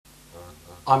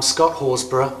I'm Scott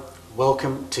Horsburgh.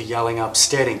 Welcome to Yallingup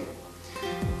Steading.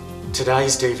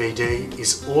 Today's DVD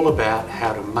is all about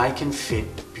how to make and fit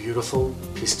beautiful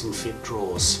piston fit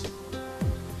drawers.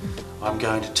 I'm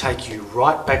going to take you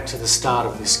right back to the start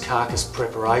of this carcass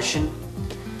preparation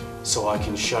so I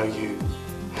can show you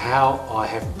how I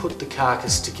have put the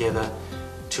carcass together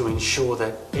to ensure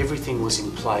that everything was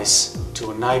in place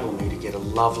to enable me to get a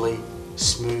lovely,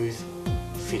 smooth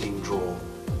fitting drawer.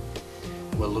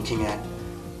 We're looking at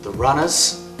the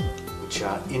runners, which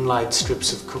are inlaid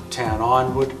strips of Cooktown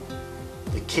ironwood,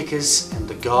 the kickers and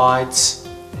the guides,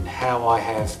 and how I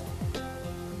have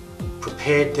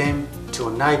prepared them to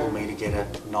enable me to get a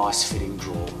nice fitting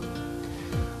drawer.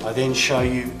 I then show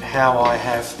you how I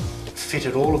have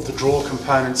fitted all of the drawer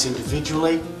components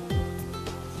individually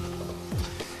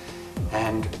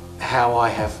and how I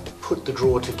have put the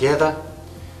drawer together.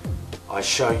 I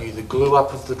show you the glue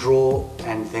up of the drawer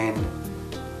and then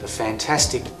the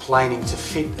fantastic planing to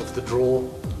fit of the drawer,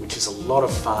 which is a lot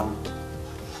of fun,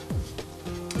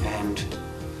 and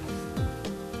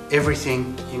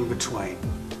everything in between.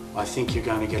 I think you're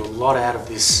going to get a lot out of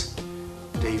this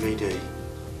DVD.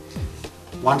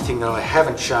 One thing that I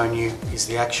haven't shown you is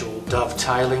the actual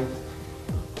dovetailing.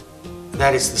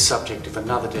 That is the subject of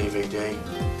another DVD,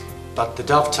 but the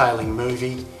dovetailing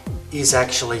movie is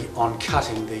actually on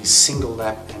cutting these single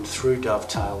lap and through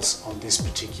dovetails on this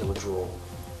particular drawer.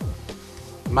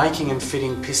 Making and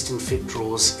fitting piston fit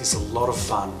drawers is a lot of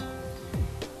fun,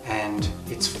 and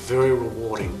it's very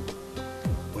rewarding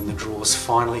when the drawers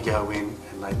finally go in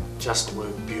and they just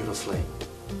work beautifully.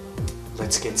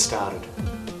 Let's get started.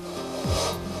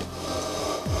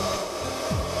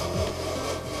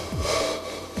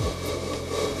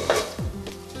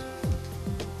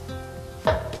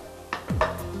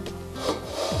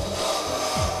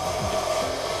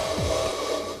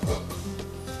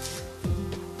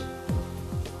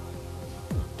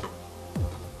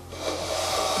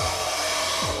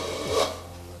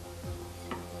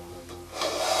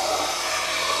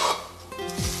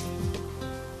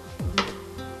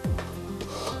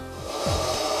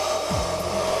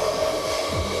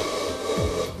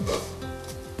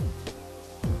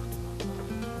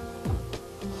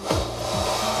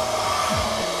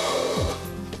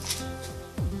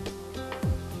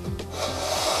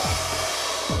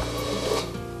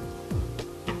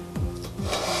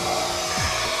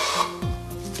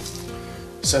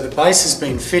 So the base has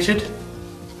been fitted,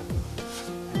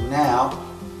 and now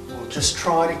we'll just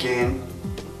try it again.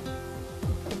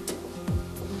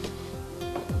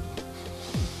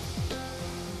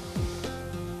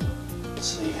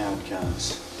 See how it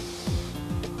goes.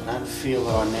 I don't feel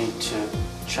that I need to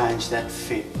change that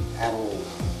fit at all.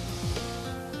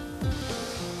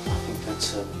 I think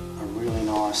that's a really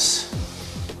nice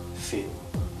fit.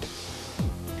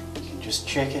 You can just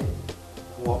check it.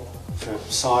 For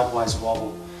sideways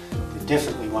wobble, there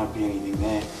definitely won't be anything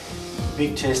there. The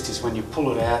big test is when you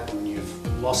pull it out and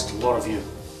you've lost a lot of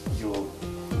your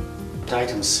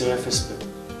datum surface, but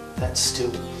that's still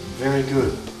very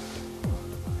good.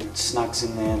 It snugs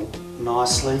in there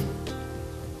nicely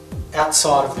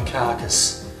outside of the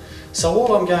carcass. So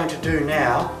all I'm going to do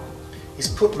now is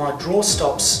put my drawer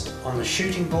stops on the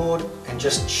shooting board and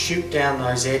just shoot down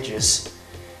those edges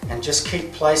and just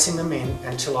keep placing them in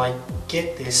until I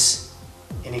get this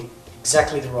in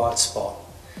exactly the right spot.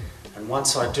 And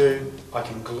once I do, I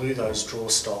can glue those drawer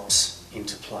stops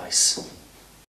into place.